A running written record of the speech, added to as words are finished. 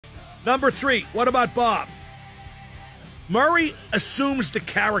Number 3, what about Bob? Murray assumes the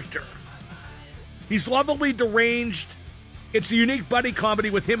character. He's lovably deranged. It's a unique buddy comedy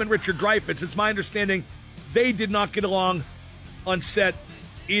with him and Richard Dreyfuss. It's my understanding they did not get along on set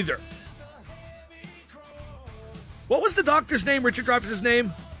either. What was the doctor's name, Richard Dreyfuss'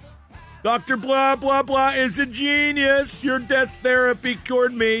 name? Dr. Blah, blah, blah is a genius. Your death therapy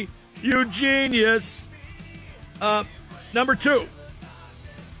cured me. You genius. Number 2,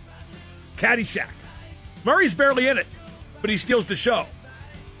 Caddyshack. Murray's barely in it, but he steals the show.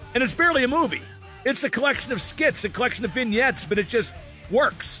 And it's barely a movie. It's a collection of skits, a collection of vignettes, but it just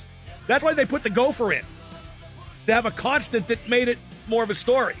works. That's why they put the gopher in, to have a constant that made it more of a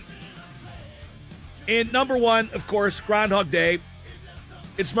story. And number 1, of course, Groundhog Day.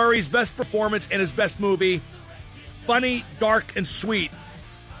 It's Murray's best performance and his best movie. Funny, dark, and sweet,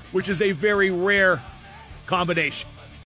 which is a very rare combination.